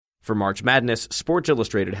For March Madness, Sports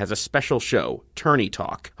Illustrated has a special show, Tourney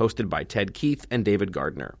Talk, hosted by Ted Keith and David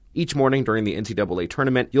Gardner. Each morning during the NCAA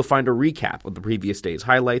tournament, you'll find a recap of the previous day's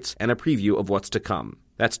highlights and a preview of what's to come.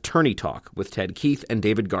 That's Tourney Talk with Ted Keith and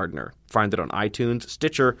David Gardner. Find it on iTunes,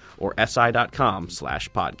 Stitcher, or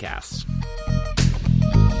si.com/podcasts.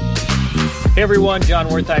 Hey everyone, John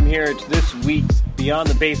Wertheim here. It's this week's Beyond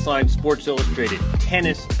the Baseline Sports Illustrated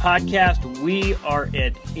Tennis Podcast. We are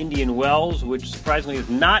at Indian Wells, which surprisingly is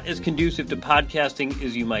not as conducive to podcasting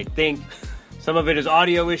as you might think. Some of it is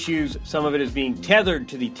audio issues, some of it is being tethered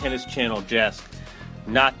to the Tennis Channel desk.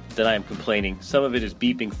 Not that I am complaining. Some of it is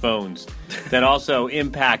beeping phones that also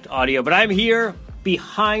impact audio. But I'm here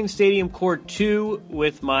behind Stadium Court 2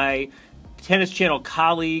 with my Tennis Channel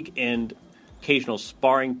colleague and occasional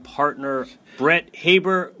sparring partner, Brett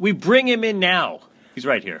Haber. We bring him in now. He's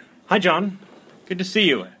right here. Hi, John. Good to see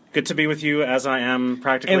you. Good to be with you, as I am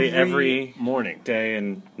practically every morning, day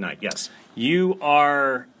and night. Yes. You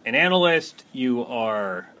are an analyst. You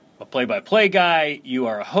are a play-by-play guy. You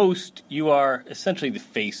are a host. You are essentially the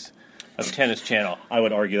face of Tennis Channel. I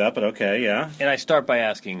would argue that, but okay, yeah. And I start by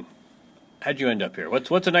asking, how'd you end up here?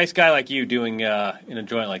 What's a nice guy like you doing in a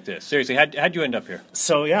joint like this? Seriously, how'd you end up here?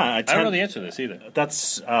 So, yeah. I don't know the answer to this either.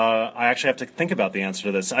 That's, I actually have to think about the answer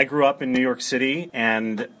to this. I grew up in New York City,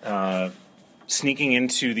 and sneaking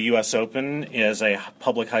into the U.S. Open as a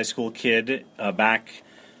public high school kid back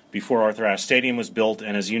before Arthur Ashe Stadium was built,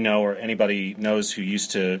 and as you know, or anybody knows who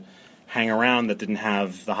used to hang around that didn't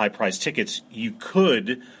have the high-priced tickets, you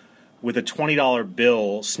could, with a $20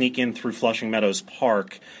 bill, sneak in through Flushing Meadows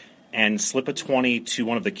Park and slip a 20 to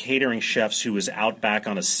one of the catering chefs who was out back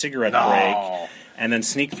on a cigarette break, and then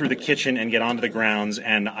sneak through the kitchen and get onto the grounds.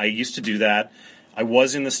 And I used to do that. I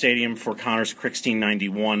was in the stadium for Connors Crickstein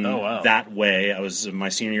 91 that way. I was in my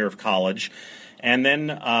senior year of college. And then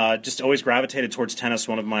just always gravitated towards tennis.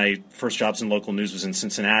 One of my first jobs in local news was in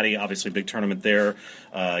Cincinnati, obviously a big tournament there.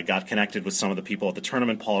 Got connected with some of the people at the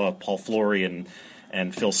tournament, Paul Flory and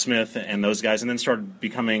Phil Smith and those guys, and then started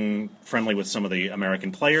becoming friendly with some of the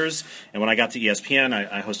American players. And when I got to ESPN,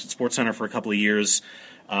 I hosted SportsCenter for a couple of years.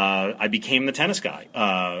 I became the tennis guy.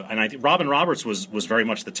 And I think Robin Roberts was very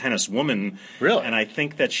much the tennis woman. Really? And I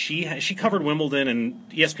think that she covered Wimbledon, and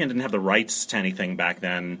ESPN didn't have the rights to anything back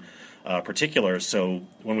then particular. So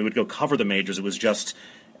when we would go cover the majors, it was just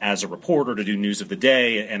as a reporter to do news of the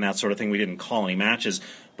day and that sort of thing. We didn't call any matches.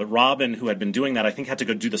 But Robin, who had been doing that, I think had to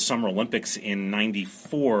go do the Summer Olympics in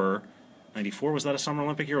 94. 94, was that a Summer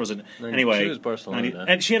Olympic year? Was it? Anyway, she was Barcelona.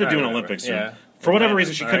 And she had to do an Olympics. Yeah. For whatever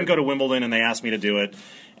reason, she couldn't go to Wimbledon, and they asked me to do it.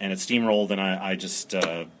 And it steamrolled, and I just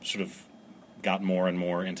sort of got more and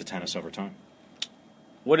more into tennis over time.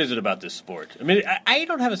 What is it about this sport? I mean, I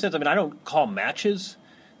don't have a sense. I mean, I don't call matches,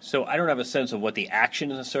 so I don't have a sense of what the action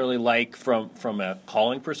is necessarily like from a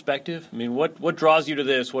calling perspective. I mean, what draws you to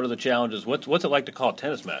this? What are the challenges? What's it like to call a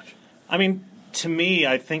tennis match? I mean, to me,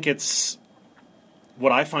 I think it's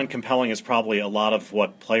what I find compelling is probably a lot of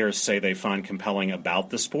what players say they find compelling about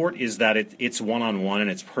the sport is that it's one-on-one and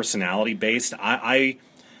it's personality-based. I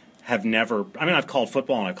have never – I mean, I've called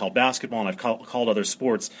football and I've called basketball and I've called other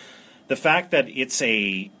sports. The fact that it's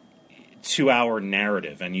a 2-hour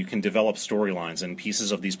narrative and you can develop storylines and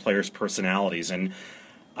pieces of these players' personalities, and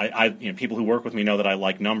people who work with me know that I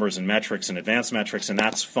like numbers and metrics and advanced metrics, and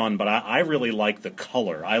that's fun, but I really like the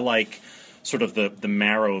color. I like sort of the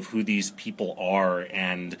marrow of who these people are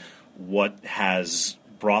and what has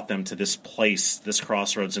brought them to this place, this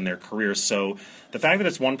crossroads in their careers. So the fact that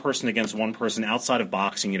it's one person against one person outside of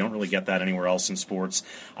boxing, you don't really get that anywhere else in sports.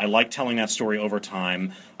 I like telling that story over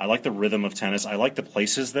time. I like the rhythm of tennis. I like the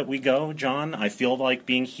places that we go, John. I feel like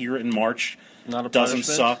being here in March doesn't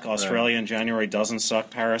suck. Australia in January doesn't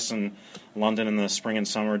suck. Paris and London in the spring and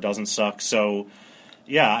summer doesn't suck. So,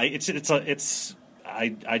 yeah, I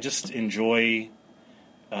just enjoy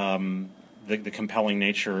the compelling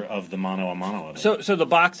nature of the mano-a-mano of it. So the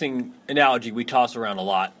boxing analogy we toss around a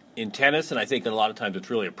lot in tennis, and I think that a lot of times it's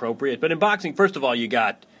really appropriate. But in boxing, first of all, you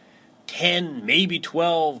got 10, maybe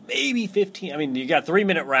 12, maybe 15. I mean, you got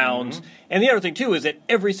 3-minute rounds. Mm-hmm. And the other thing, too, is that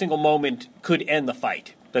every single moment could end the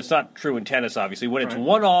fight. That's not true in tennis, obviously. When it's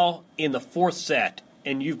 1-1 in the fourth set,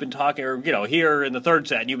 and you've been talking, or, here in the third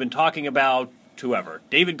set, and you've been talking about whoever,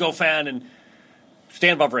 David Goffin and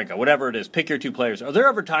Stan Wawrinka, whatever it is, pick your two players. Are there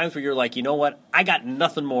ever times where you're like, you know what, I got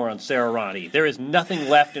nothing more on Sarah Ronnie. There is nothing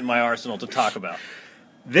left in my arsenal to talk about.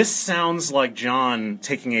 This sounds like John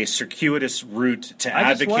taking a circuitous route to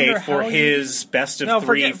advocate for his best of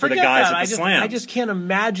three for the guys at the Slams. I just can't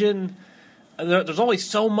imagine. There's only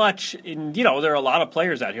so much, there are a lot of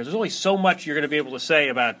players out here. There's only so much you're going to be able to say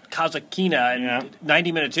about Kazakhina, and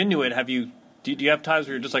 90 minutes into it, have you Do you have times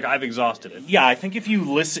where you're just like, I've exhausted it? Yeah, I think if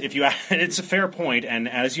you listen, it's a fair point, and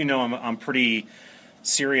as you know, I'm pretty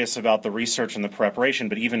serious about the research and the preparation,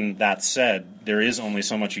 but even that said, there is only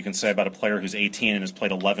so much you can say about a player who's 18 and has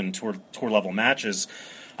played 11 tour-level matches.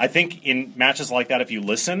 I think in matches like that, if you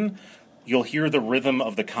listen, you'll hear the rhythm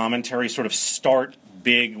of the commentary sort of start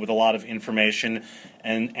big with a lot of information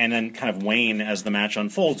and then kind of wane as the match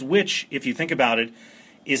unfolds, which, if you think about it,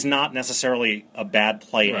 is not necessarily a bad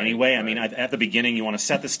play anyway. I mean, at the beginning, you want to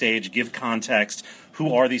set the stage, give context.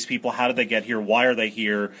 Who are these people? How did they get here? Why are they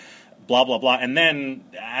here? Blah, blah, blah. And then,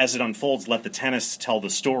 as it unfolds, let the tennis tell the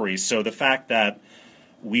story. So the fact that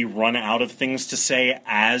we run out of things to say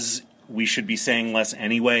as we should be saying less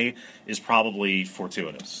anyway is probably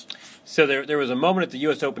fortuitous. So there was a moment at the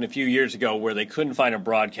U.S. Open a few years ago where they couldn't find a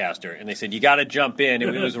broadcaster, and they said, you got to jump in.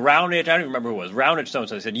 It was Raonic. I don't even remember who it was. Raonic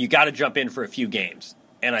so-and-so. They said, you got to jump in for a few games.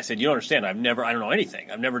 And I said, you don't understand. I don't know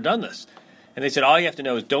anything. I've never done this. And they said, all you have to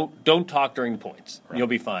know is don't talk during the points. Right. You'll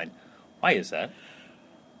be fine. Why is that?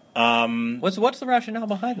 What's the rationale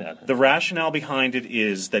behind that? The rationale behind it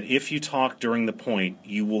is that if you talk during the point,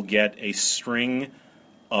 you will get a string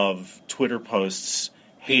of Twitter posts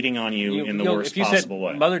hating on you in the worst possible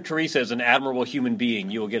way. If you said Mother Teresa is an admirable human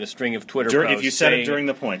being, you will get a string of Twitter posts. If you said it during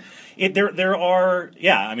the point. There are,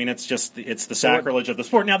 I mean, it's the sacrilege of the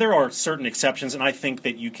sport. Now, there are certain exceptions, and I think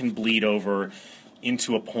that you can bleed over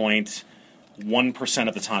into a point 1%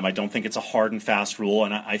 of the time. I don't think it's a hard and fast rule,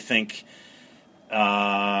 and I think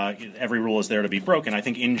every rule is there to be broken. I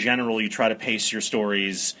think in general you try to pace your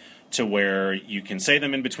stories to where you can say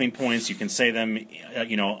them in between points, you can say them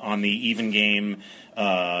on the even game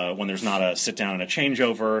when there's not a sit down and a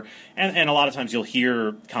changeover, and a lot of times you'll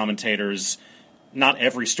hear commentators, not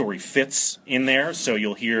every story fits in there, so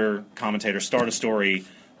you'll hear commentators start a story,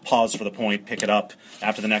 pause for the point, pick it up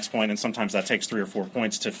after the next point, and sometimes that takes 3 or 4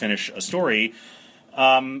 points to finish a story.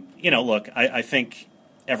 Look, I think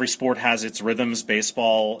every sport has its rhythms.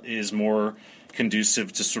 Baseball is more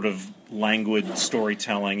conducive to sort of languid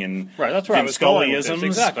storytelling and that's where I was going with this.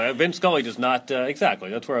 Exactly. Vince Scully does not exactly.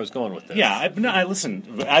 That's where I was going with this. Yeah,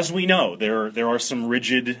 listen. As we know, there are some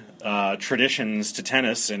rigid traditions to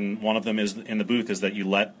tennis, and one of them is in the booth is that you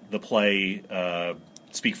let the play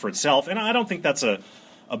speak for itself. And I don't think that's a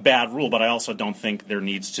bad rule, but I also don't think there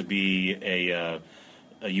needs to be a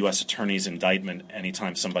U.S. attorney's indictment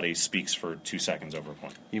anytime somebody speaks for 2 seconds over a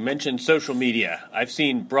point. You mentioned social media. I've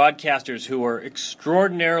seen broadcasters who are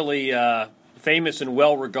extraordinarily famous and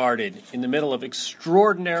well-regarded in the middle of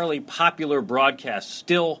extraordinarily popular broadcasts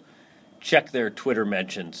still check their Twitter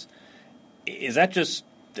mentions. Is that just,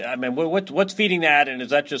 what's feeding that, and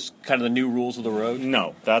is that just kind of the new rules of the road?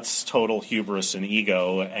 No, that's total hubris and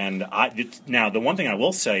ego. And now, the one thing I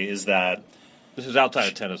will say is that this is outside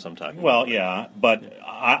of tennis I'm talking about. Well, yeah, but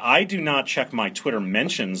I do not check my Twitter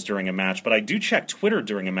mentions during a match, but I do check Twitter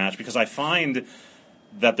during a match because I find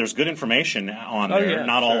that there's good information on there. Yeah,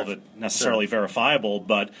 not all of it necessarily verifiable,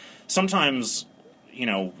 but sometimes,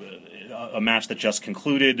 a match that just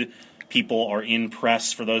concluded, people are in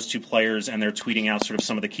press for those two players, and they're tweeting out sort of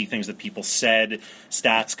some of the key things that people said.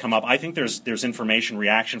 Stats come up. I think there's information,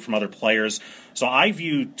 reaction from other players. So I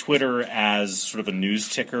view Twitter as sort of a news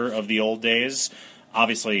ticker of the old days.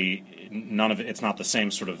 Obviously, none of it's not the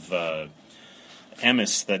same sort of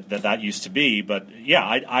emis that used to be. But yeah,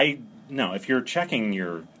 I no. If you're checking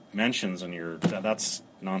your mentions and that's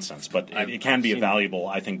nonsense. But it can be a valuable,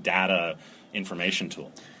 I think, data information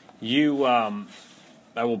tool.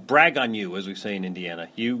 I will brag on you, as we say in Indiana.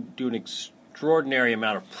 You do an extraordinary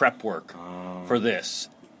amount of prep work for this.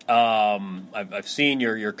 I've seen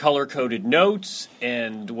your color-coded notes,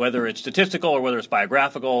 and whether it's statistical or whether it's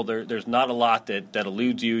biographical, there's not a lot that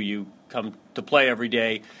eludes you. You come to play every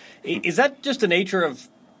day. Is that just the nature of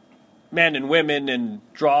men and women and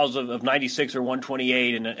draws of 96 or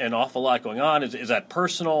 128 and an awful lot going on? Is that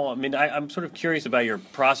personal? I mean, I'm sort of curious about your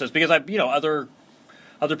process because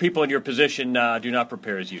other people in your position do not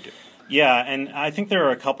prepare as you do. Yeah, and I think there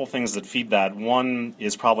are a couple things that feed that. One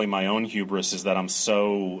is probably my own hubris, is that I'm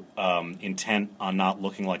so intent on not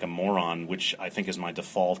looking like a moron, which I think is my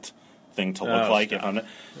default thing to look like.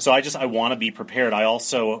 So I want to be prepared. I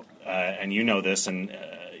also, and you know this, and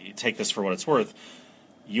take this for what it's worth,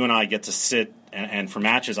 you and I get to sit, and for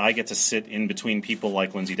matches, I get to sit in between people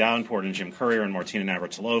like Lindsay Davenport and Jim Courier and Martina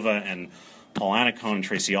Navratilova and Paul Annacone and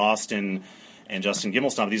Tracy Austin and Justin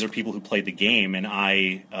Gimelstob. These are people who played the game, and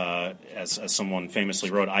I, as someone famously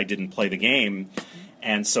wrote, I didn't play the game.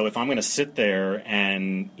 And so if I'm going to sit there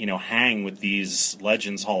and hang with these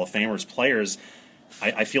legends, Hall of Famers, players,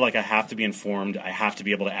 I feel like I have to be informed. I have to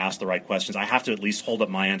be able to ask the right questions. I have to at least hold up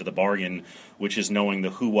my end of the bargain, which is knowing the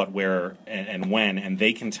who, what, where, and when, and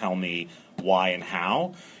they can tell me why and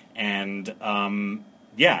how. And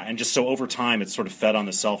and just so over time it's sort of fed on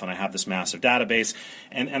itself, and I have this massive database.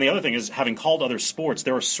 And the other thing is, having called other sports,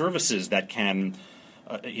 there are services that can,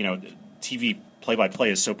 TV play-by-play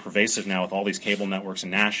is so pervasive now with all these cable networks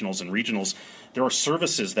and nationals and regionals. There are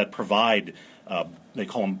services that provide, they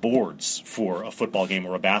call them boards for a football game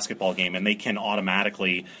or a basketball game, and they can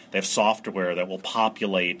automatically, they have software that will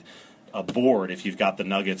populate a board if you've got the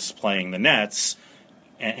Nuggets playing the Nets,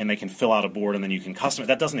 and they can fill out a board and then you can custom it.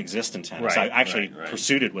 That doesn't exist in tennis. I actually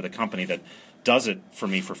pursued it with a company that does it for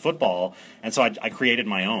me for football, and so I created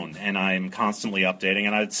my own, and I'm constantly updating,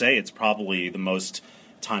 and I'd say it's probably the most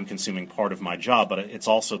time-consuming part of my job, but it's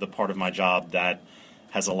also the part of my job that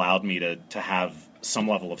has allowed me to have some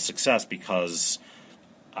level of success, because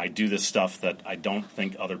I do this stuff that I don't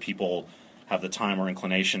think other people have the time or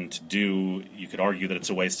inclination to do. You could argue that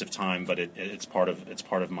it's a waste of time, but it's part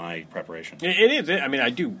of my preparation. It is. I mean,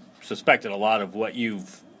 I do suspect that a lot of what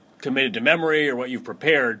you've committed to memory or what you've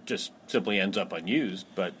prepared just simply ends up unused.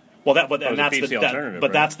 But that's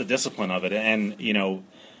the discipline of it. And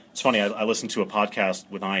it's funny, I listened to a podcast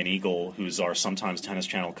with Ian Eagle, who's our sometimes Tennis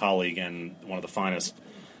Channel colleague and one of the finest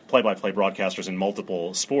play-by-play broadcasters in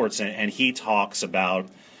multiple sports, and he talks about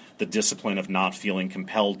the discipline of not feeling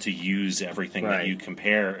compelled to use everything that you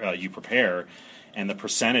prepare, and the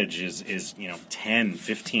percentage is 10,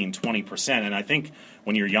 15, 20%. And I think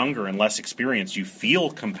when you're younger and less experienced, you feel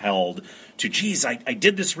compelled to, I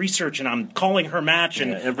did this research and I'm calling her match,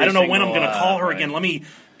 and I don't know when I'm going to call her again. Let me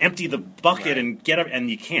empty the bucket and get up, and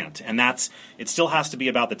you can't. And it still has to be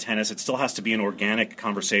about the tennis. It still has to be an organic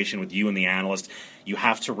conversation with you and the analyst. You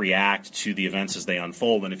have to react to the events as they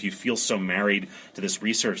unfold. And if you feel so married to this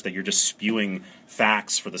research that you're just spewing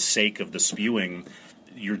facts for the sake of the spewing,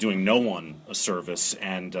 you're doing no one a service.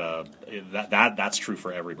 And that's true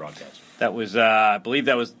for every broadcast. That was, I believe,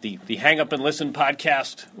 that was the Hang Up and Listen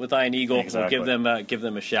podcast with Ian Eagle. Exactly. We'll give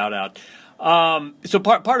them a shout out. So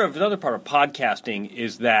another part of podcasting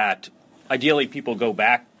is that ideally people go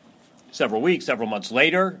back several weeks, several months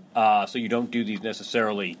later, so you don't do these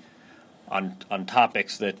necessarily on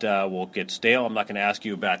topics that will get stale. I'm not going to ask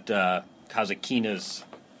you about Kazakina's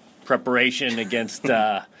preparation against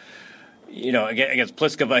against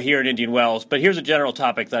Pliskova here in Indian Wells, but here's a general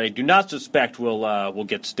topic that I do not suspect will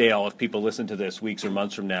get stale if people listen to this weeks or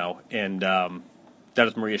months from now, and that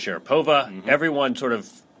is Maria Sharapova. Mm-hmm. Everyone sort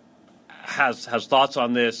of has thoughts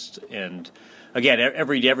on this, and again,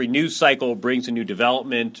 every news cycle brings a new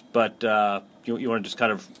development. But you want to just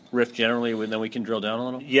kind of riff generally, and then we can drill down a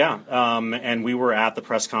little. Yeah, and we were at the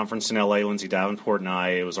press conference in L.A. Lindsay Davenport and I.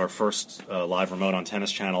 It was our first live remote on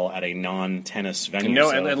Tennis Channel at a non-tennis venue.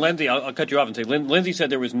 And Lindsay, I'll cut you off and say, Lindsay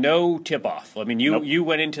said there was no tip-off. I mean, you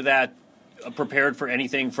went into that prepared for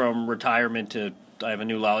anything from retirement to I have a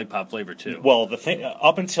new lollipop flavor too. Well, the thing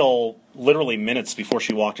up until literally minutes before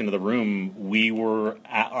she walked into the room, we were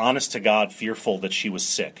honest to God fearful that she was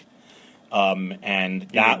sick, and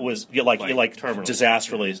that was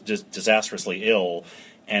disastrously ill.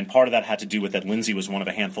 And part of that had to do with that Lindsay was one of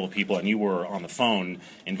a handful of people, and you were on the phone,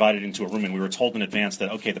 invited into a room, and we were told in advance that,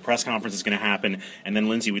 okay, the press conference is going to happen, and then,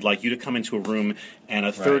 Lindsay, we'd like you to come into a room, and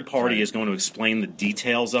a third party is going to explain the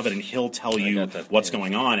details of it, and he'll tell you what's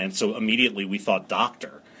going on. And so immediately we thought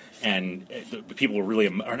doctor, and the people were really,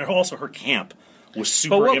 and also her camp was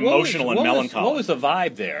super emotional and melancholy. What was the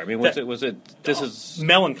vibe there? I mean, was it this is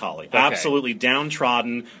melancholy, okay. Absolutely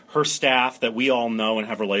downtrodden. Her staff that we all know and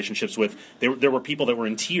have relationships with, there were people that were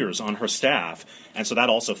in tears on her staff, and so that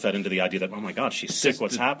also fed into the idea that, oh my God, she's sick.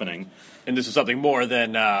 What's happening? And this is something more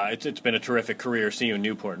than it's been a terrific career seeing you in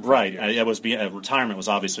Newport. Right. It was retirement was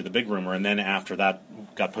obviously the big rumor, and then after that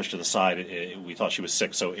got pushed to the side, we thought she was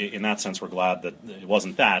sick. So in that sense, we're glad that it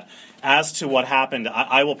wasn't that. As to what happened,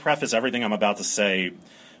 I will preface everything I'm about to say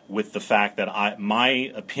with the fact that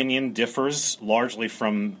my opinion differs largely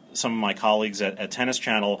from some of my colleagues at Tennis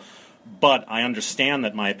Channel, but I understand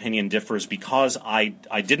that my opinion differs because I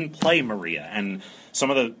didn't play Maria, and some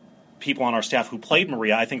of the people on our staff who played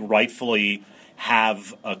Maria, I think rightfully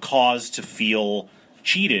have a cause to feel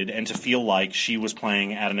cheated and to feel like she was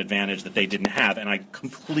playing at an advantage that they didn't have, and I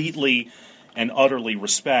completely and utterly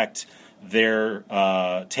respect their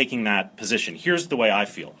taking that position. Here's the way I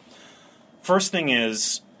feel. First thing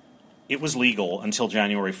is, it was legal until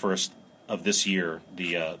January 1st of this year,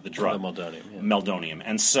 the drug. Meldonium.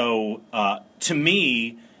 And so, to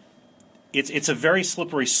me, it's a very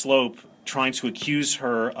slippery slope trying to accuse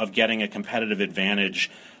her of getting a competitive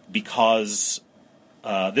advantage because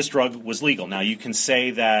this drug was legal. Now, you can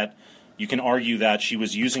argue that she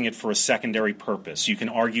was using it for a secondary purpose. You can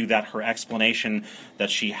argue that her explanation that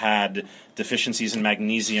she had deficiencies in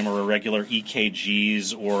magnesium or irregular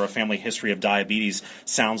EKGs or a family history of diabetes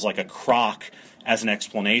sounds like a crock as an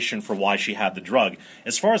explanation for why she had the drug.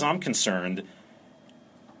 As far as I'm concerned,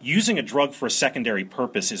 using a drug for a secondary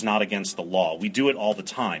purpose is not against the law. We do it all the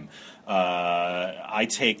time. I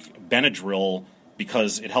take Benadryl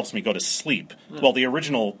because it helps me go to sleep. Well, the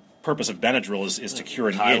original purpose of Benadryl is to cure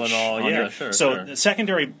an Tylenol, itch. So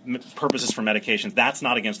secondary purposes for medications, that's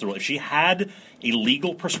not against the rule. If she had a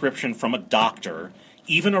legal prescription from a doctor,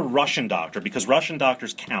 even a Russian doctor, because Russian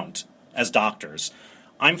doctors count as doctors,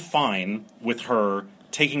 I'm fine with her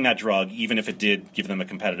taking that drug, even if it did give them a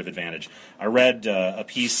competitive advantage. I read a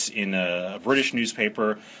piece in a British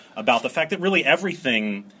newspaper about the fact that really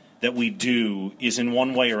everything that we do is in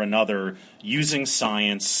one way or another using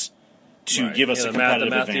science to give us a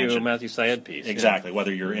competitive advantage. Matthew Syed piece. Exactly.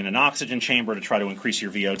 Whether you're in an oxygen chamber to try to increase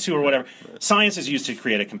your VO2 or whatever, science is used to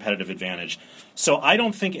create a competitive advantage. So I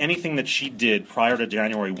don't think anything that she did prior to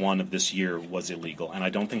January 1 of this year was illegal, and I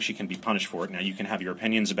don't think she can be punished for it. Now, you can have your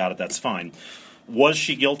opinions about it. That's fine. Was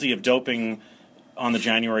she guilty of doping on the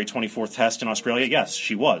January 24th test in Australia? Yes,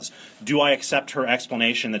 she was. Do I accept her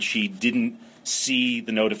explanation that she didn't see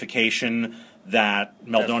the notification that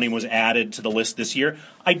meldonium was added to the list this year?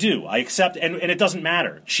 I do. I accept, and it doesn't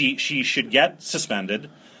matter. She should get suspended.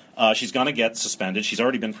 She's going to get suspended. She's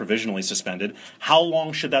already been provisionally suspended. How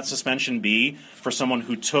long should that suspension be for someone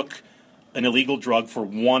who took an illegal drug for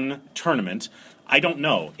one tournament? I don't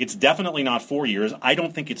know. It's definitely not 4 years. I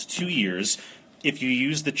don't think it's 2 years. If you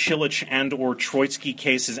use the Chilich and or Troitsky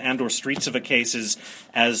cases and or Streetsova cases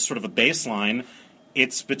as sort of a baseline,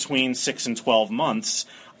 it's between 6 and 12 months.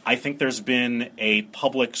 I think there's been a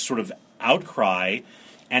public sort of outcry,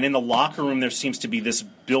 and in the locker room there seems to be this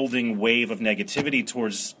building wave of negativity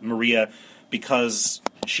towards Maria because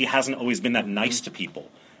she hasn't always been that nice to people.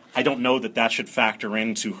 I don't know that that should factor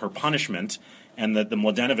into her punishment, and that the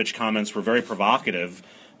Mladenovic comments were very provocative,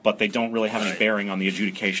 but they don't really have any bearing on the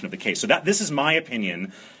adjudication of the case. So this is my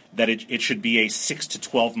opinion, that it should be a 6 to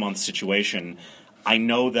 12 month situation. I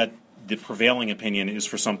know that the prevailing opinion is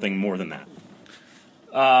for something more than that.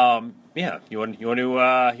 Yeah, you want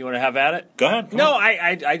to have at it? Go ahead. No,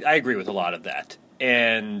 I agree with a lot of that,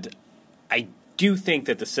 and I do think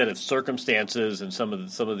that the set of circumstances and some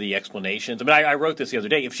of the explanations. I mean, I wrote this the other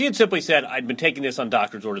day. If she had simply said, "I'd been taking this on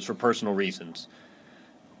doctor's orders for personal reasons,"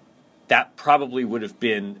 that probably would have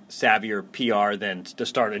been savvier PR than to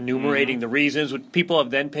start enumerating the reasons, which people have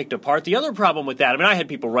then picked apart. The other problem with that, I mean, I had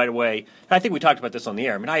people right away. I think we talked about this on the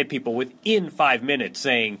air. I mean, I had people within 5 minutes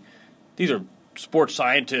saying, "These are sports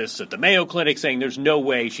scientists at the Mayo Clinic saying there's no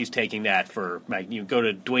way she's taking that for, you go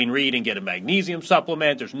to Duane Reade and get a magnesium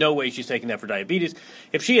supplement. There's no way she's taking that for diabetes."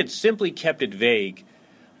 If she had simply kept it vague,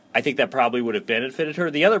 I think that probably would have benefited her.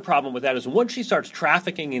 The other problem with that is once she starts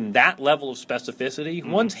trafficking in that level of specificity,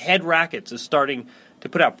 once Head Rackets is starting to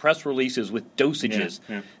put out press releases with dosages,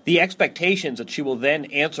 the expectations that she will then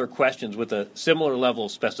answer questions with a similar level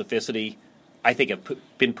of specificity, I think, have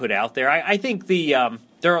been put out there. I think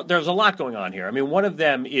there's a lot going on here. I mean, one of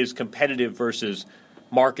them is competitive versus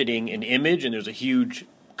marketing and image, and there's a huge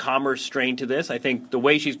commerce strain to this. I think the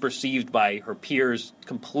way she's perceived by her peers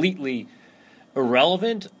completely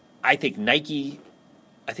irrelevant. I think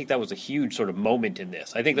that was a huge sort of moment in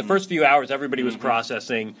this. I think the first few hours everybody was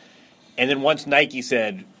processing, and then once Nike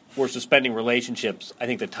said, "We're suspending relationships," I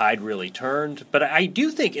think the tide really turned. But I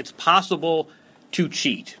do think it's possible to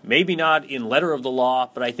cheat. Maybe not in letter of the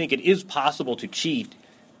law, but I think it is possible to cheat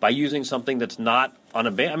by using something that's not on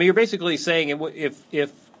a ban. I mean, you're basically saying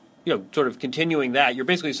if sort of continuing that, you're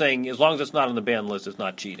basically saying as long as it's not on the ban list, it's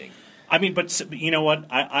not cheating. I mean, but you know what?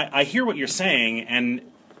 I hear what you're saying, and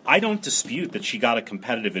I don't dispute that she got a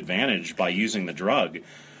competitive advantage by using the drug.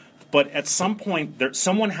 But at some point,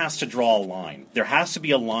 someone has to draw a line. There has to be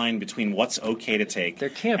a line between what's okay to take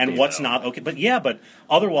and what's not okay. But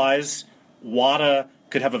otherwise, WADA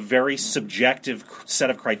could have a very subjective set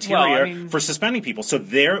of criteria for suspending people. So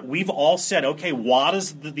we've all said, okay,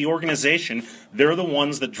 WADA's the organization. They're the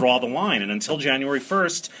ones that draw the line. And until January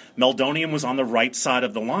 1st, meldonium was on the right side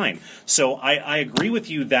of the line. So I agree with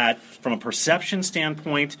you that from a perception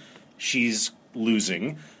standpoint, she's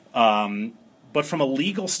losing. But from a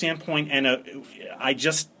legal standpoint, I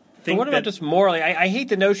just think what about just morally? I hate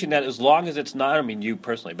the notion that as long as it's not, I mean you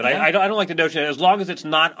personally, but I don't like the notion that as long as it's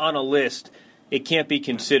not on a list, it can't be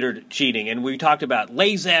considered cheating. And we talked about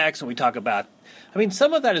Lasix, and we talk about,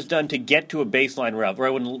 some of that is done to get to a baseline level. Right?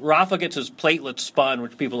 When Rafa gets his platelets spun,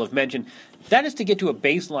 which people have mentioned, that is to get to a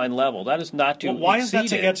baseline level. That is not to exceed it. Why is that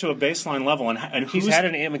to get to a baseline level? And he's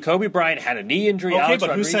had Kobe Bryant had a knee injury. Okay, Alex but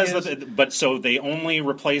Rodriguez. who says that? But so they only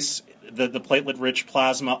replace the platelet-rich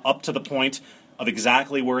plasma up to the point of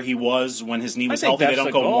exactly where he was when his knee was healthy. They don't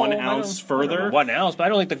go 1 ounce further. 1 ounce, but I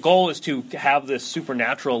don't think the goal is to have this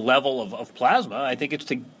supernatural level of plasma. I think it's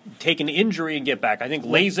to take an injury and get back. I think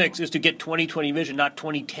Lasix is to get 20/20 vision, not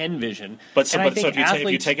 20/10 vision. So if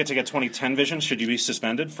you take it to get 20/10 vision, should you be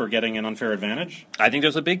suspended for getting an unfair advantage? I think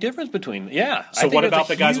there's a big difference between. Yeah. So what about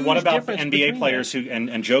the guys? What about the NBA players who and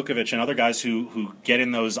Djokovic and other guys who get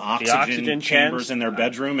in those oxygen chambers in their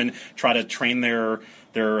bedroom and try to train their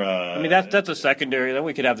that's a secondary. Then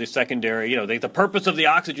we could have the secondary. The purpose of the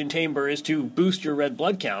oxygen chamber is to boost your red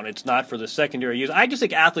blood count. It's not for the secondary use. I just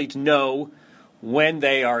think athletes know when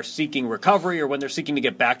they are seeking recovery or when they're seeking to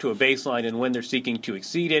get back to a baseline and when they're seeking to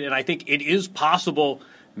exceed it. And I think it is possible,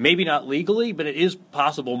 maybe not legally, but it is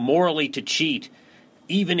possible morally to cheat.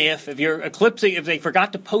 Even if you're eclipsing, if they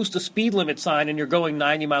forgot to post a speed limit sign and you're going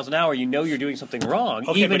 90 miles an hour, you're doing something wrong,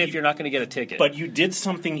 even if you're not going to get a ticket. But you did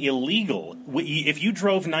something illegal. If you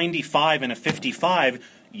drove 95 in a 55,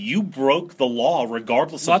 you broke the law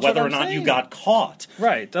regardless of whether or not you got caught.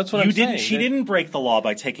 Right, that's what I'm saying. She didn't break the law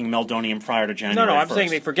by taking meldonium prior to January 1st. No, I'm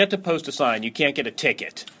saying they forget to post a sign. You can't get a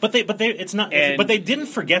ticket. But they didn't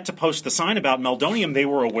forget to post the sign about meldonium. They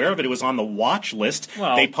were aware of it. It was on the watch list.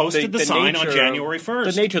 Well, they posted the sign on January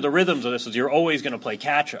 1st. The nature of the rhythms of this is you're always going to play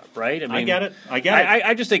catch up, right? I get it.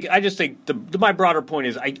 I just think my broader point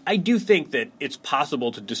is I do think that it's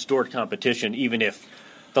possible to distort competition even if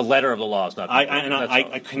the letter of the law is not.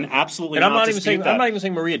 I can absolutely. And I'm not even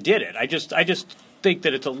saying Maria did it. I just think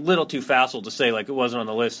that it's a little too facile to say it wasn't on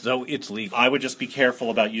the list, so it's legal. I would just be careful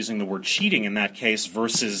about using the word cheating in that case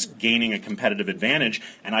versus gaining a competitive advantage.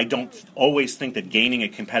 And I don't always think that gaining a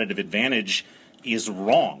competitive advantage is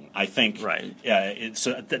wrong. I think right.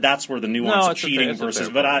 That's where the nuance of cheating versus.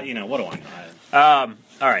 But what do I know?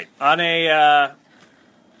 All right, on a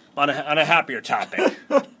happier topic.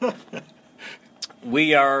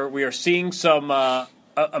 We are seeing some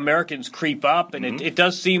Americans creep up, and it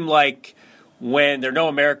does seem like when there are no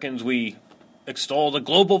Americans, we extol the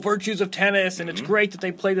global virtues of tennis, and it's great that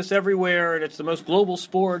they play this everywhere, and it's the most global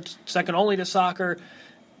sport, second only to soccer.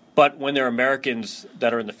 But when there are Americans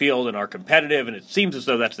that are in the field and are competitive, and it seems as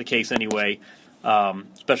though that's the case anyway,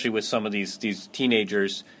 especially with some of these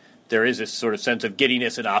teenagers, there is this sort of sense of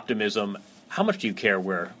giddiness and optimism. How much do you care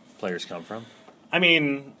where players come from? I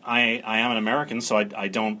mean, I am an American, so I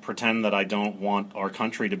don't pretend that I don't want our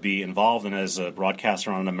country to be involved. And as a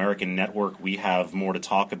broadcaster on an American network, we have more to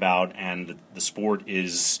talk about, and the sport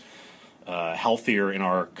is healthier in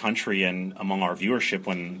our country and among our viewership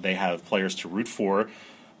when they have players to root for.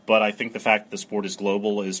 But I think the fact that the sport is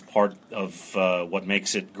global is part of what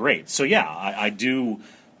makes it great. So, yeah,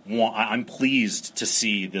 I'm pleased to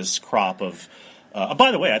see this crop of...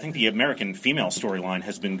 by the way, I think the American female storyline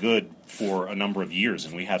has been good for a number of years,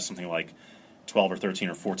 and we have something like 12 or 13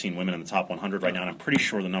 or 14 women in the top 100 right now, and I'm pretty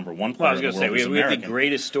sure the number one player in the world is American. We have the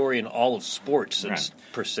greatest story in all of sports that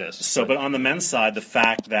persists. So, but on the men's side, the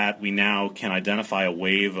fact that we now can identify a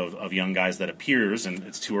wave of young guys that appears, and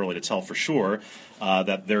it's too early to tell for sure,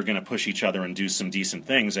 that they're going to push each other and do some decent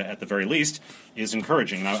things at the very least, is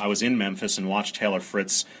encouraging. And I was in Memphis and watched Taylor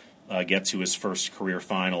Fritz get to his first career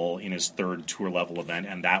final in his third tour-level event,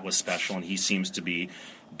 and that was special, and he seems to be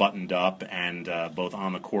buttoned up, and both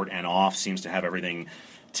on the court and off seems to have everything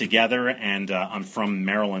together. And I'm from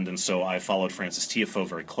Maryland, and so I followed Francis Tiafoe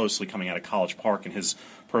very closely coming out of College Park, and his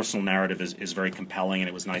personal narrative is very compelling, and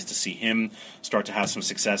it was nice to see him start to have some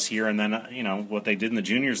success here. And then, what they did in the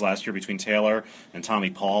juniors last year between Taylor and Tommy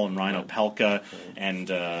Paul and Ryan Opelka and,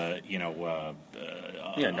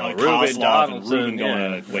 Ruben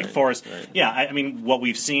going to Wake Forest. Right. Yeah, I mean, what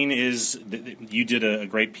we've seen is you did a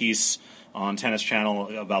great piece on Tennis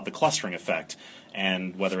Channel about the clustering effect,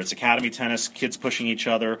 and whether it's academy tennis, kids pushing each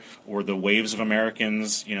other, or the waves of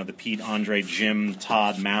Americans, the Pete, Andre, Jim,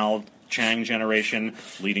 Todd, Mal, Chang generation,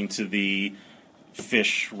 leading to the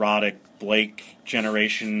Fish, Roddick, Blake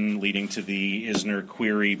generation, leading to the Isner,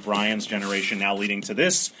 Query, Bryan's generation, now leading to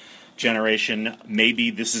this generation. Maybe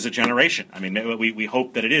this is a generation. I mean, we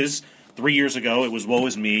hope that it is. 3 years ago, it was woe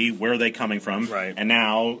is me, where are they coming from? Right. And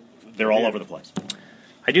now they're all over the place.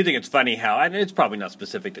 I do think it's funny how, and it's probably not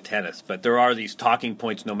specific to tennis, but there are these talking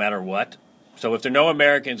points no matter what. So if there are no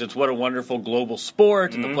Americans, it's what a wonderful global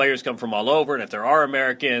sport, and the players come from all over. And if there are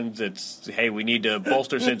Americans, it's, hey, we need to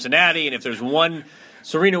bolster Cincinnati. And if there's one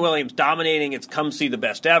Serena Williams dominating, it's come see the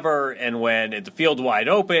best ever, and when the field's wide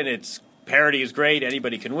open, it's parity is great,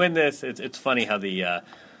 anybody can win this. It's funny how the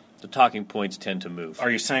talking points tend to move. Are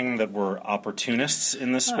you saying that we're opportunists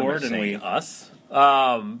in this sport? I'm not saying us.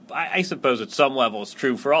 I suppose at some level it's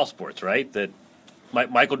true for all sports, right? That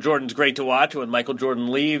Michael Jordan's great to watch. When Michael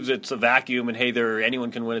Jordan leaves, it's a vacuum, and hey,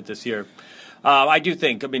 anyone can win it this year. I do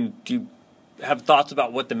think, do you have thoughts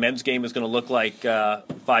about what the men's game is going to look like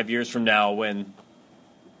 5 years from now when,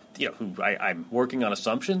 I'm working on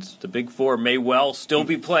assumptions. The Big Four may well still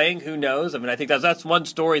be playing. Who knows? I think that's one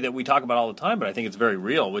story that we talk about all the time, but I think it's very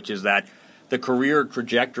real, which is that the career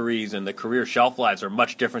trajectories and the career shelf lives are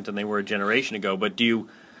much different than they were a generation ago. But do you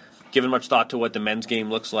give much thought to what the men's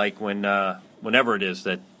game looks like whenever it is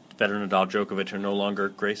that Federer, Nadal, Djokovic are no longer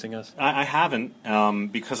gracing us? I haven't,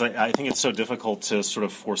 because I think it's so difficult to sort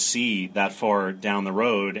of foresee that far down the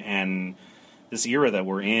road, and this era that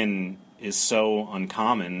we're in is so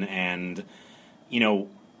uncommon, and,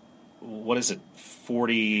 what is it,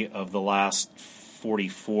 40 of the last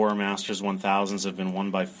 44 Masters 1000s have been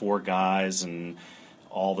won by four guys, and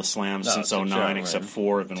all the slams since 09 except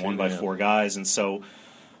four have been won by four guys, and so,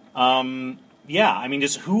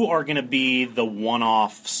 just who are going to be the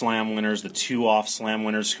one-off slam winners, the two-off slam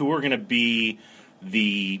winners, who are going to be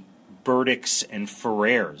the Burdicks and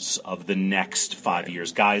Ferrers of the next 5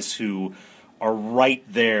 years, guys who are right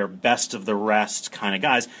there, best of the rest kind of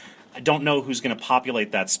guys. I don't know who's going to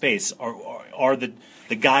populate that space. Are the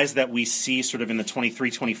guys that we see sort of in the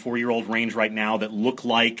 23, 24-year-old range right now that look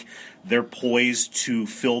like they're poised to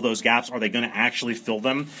fill those gaps, are they going to actually fill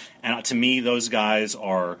them? And to me, those guys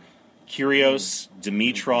are Kyrgios,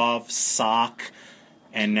 Dimitrov, Sock,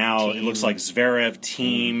 and now it looks like Zverev,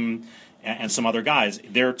 Thiem, and some other guys.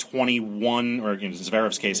 They're 21, or in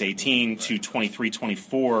Zverev's case, 18 to 23,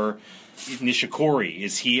 24. Nishikori,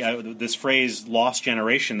 is he this phrase "lost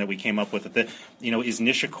generation" that we came up with? Is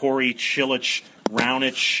Nishikori, Cilic,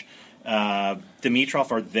 Raonic,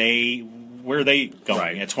 Dimitrov? Where are they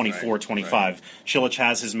going at 24, 25? Right. Cilic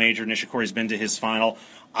has his major. Nishikori's been to his final.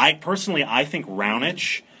 I think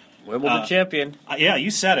Raonic, Wimbledon champion. Yeah,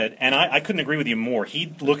 you said it, and I couldn't agree with you more.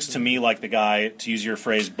 He looks to me like the guy, to use your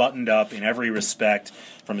phrase, buttoned up in every respect,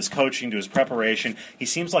 from his coaching to his preparation. He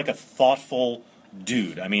seems like a thoughtful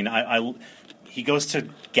dude. He goes to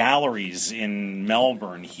galleries in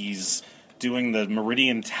Melbourne. He's doing the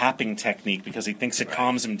meridian tapping technique because he thinks it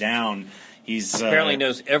calms him down. He's apparently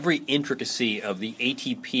knows every intricacy of the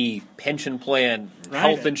ATP pension plan,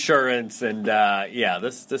 health insurance, and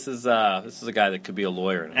this is a guy that could be a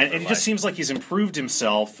lawyer. And it just seems like he's improved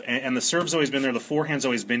himself. And the serve's always been there, the forehand's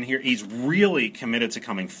always been here. He's really committed to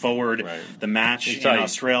coming forward. Right. The match in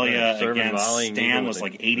Australia against Stan was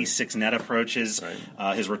like 86 net approaches.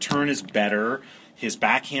 Right. His return is better. His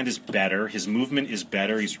backhand is better. His movement is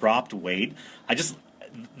better. He's dropped weight.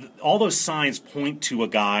 All those signs point to a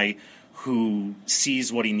guy who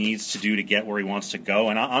sees what he needs to do to get where he wants to go.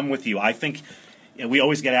 And I'm with you. I think we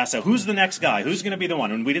always get asked, who's the next guy? Who's going to be the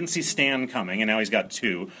one? And we didn't see Stan coming, and now he's got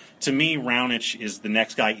two. To me, Raonic is the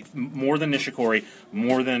next guy. More than Nishikori,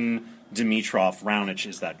 more than Dimitrov, Raonic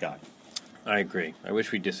is that guy. I agree. I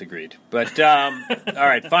wish we disagreed. But, all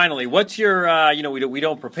right, finally, what's your, we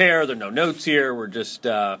don't prepare. There are no notes here. We're just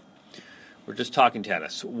talking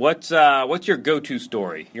tennis. What's your go-to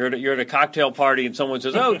story? You're at a cocktail party and someone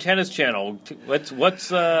says, "Oh, Tennis Channel." What's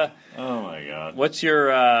oh my God. What's your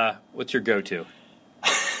go-to?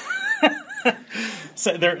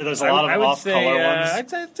 So there's a lot of off-color ones. I'd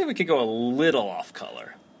say we could go a little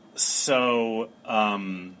off-color. So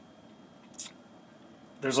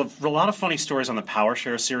there's a lot of funny stories on the Power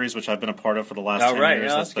Share series, which I've been a part of for the last 10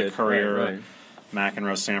 years. Yeah, that's the good. Courier. Right.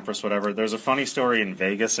 McEnroe, Sampras, whatever. There's a funny story in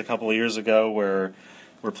Vegas a couple of years ago where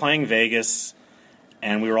we're playing Vegas,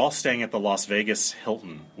 and we were all staying at the Las Vegas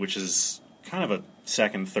Hilton, which is kind of a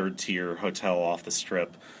second, third-tier hotel off the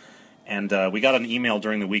Strip. And we got an email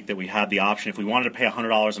during the week that we had the option, if we wanted to pay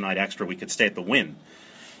 $100 a night extra, we could stay at the Wynn.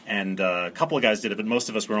 And a couple of guys did it, but most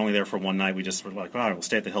of us were only there for one night. We just were like, all right, we'll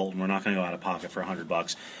stay at the Hilton. We're not going to go out of pocket for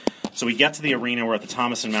 $100. So we get to the arena. We're at the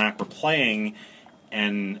Thomas & Mack. We're playing.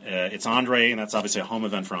 And it's Andre, and that's obviously a home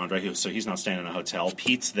event for Andre, so he's not staying in a hotel.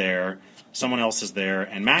 Pete's there, someone else is there,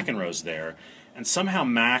 and McEnroe's there. And somehow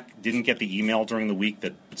Mac didn't get the email during the week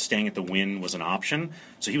that staying at the Wynn was an option,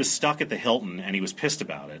 so he was stuck at the Hilton, and he was pissed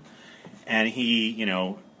about it. And he,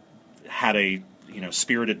 had a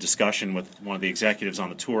spirited discussion with one of the executives on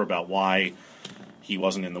the tour about why he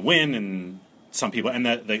wasn't in the Wynn, and some people, and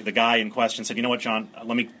the guy in question said, "You know what, John?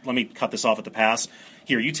 Let me cut this off at the pass.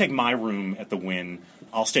 Here, you take my room at the Wynn.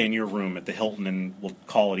 I'll stay in your room at the Hilton, and we'll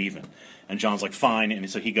call it even." And John's like, "Fine." And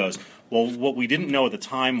so he goes, "Well, what we didn't know at the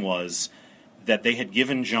time was that they had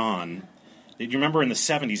given John. You remember in the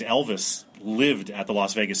 70s, Elvis lived at the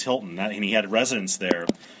Las Vegas Hilton, and he had residence there.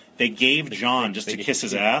 They gave John just to kiss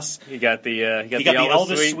his ass. He got the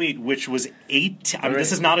Elvis suite, which was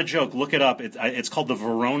this is not a joke. Look it up. It's called the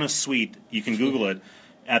Verona Suite. You can Google it.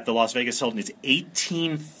 At the Las Vegas Hilton, it's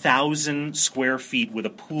 18,000 square feet with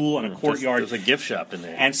a pool and a courtyard. There's a gift shop in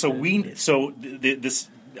there. And so this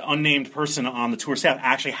unnamed person on the tour staff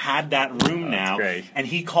actually had that room now, great. And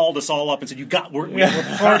he called us all up and said, we were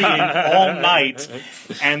partying all night,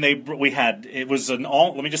 and it was an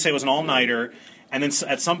all-nighter. And then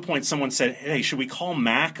at some point, someone said, "Hey, should we call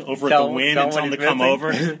Mac over at the Wynn and tell him to come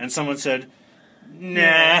over?" And someone said,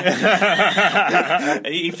 "Nah."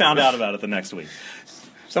 He found out about it the next week.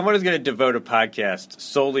 Someone is going to devote a podcast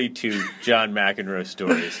solely to John McEnroe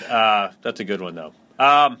stories. That's a good one, though.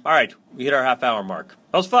 All right, we hit our half-hour mark.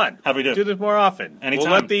 That was fun. How'd we do? Do this more often.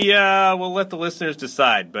 Anytime. We'll let the listeners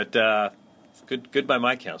decide, but good by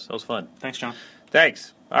my counts. That was fun. Thanks, John.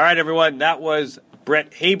 Thanks. All right, everyone. That was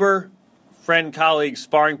Brett Haber, friend, colleague,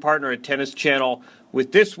 sparring partner at Tennis Channel,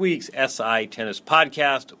 with this week's SI Tennis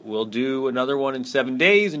Podcast. We'll do another one in 7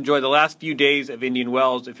 days. Enjoy the last few days of Indian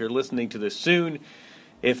Wells if you're listening to this soon.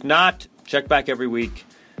 If not, check back every week.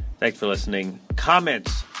 Thanks for listening.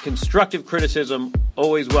 Comments, constructive criticism,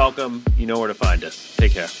 always welcome. You know where to find us.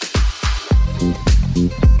 Take care.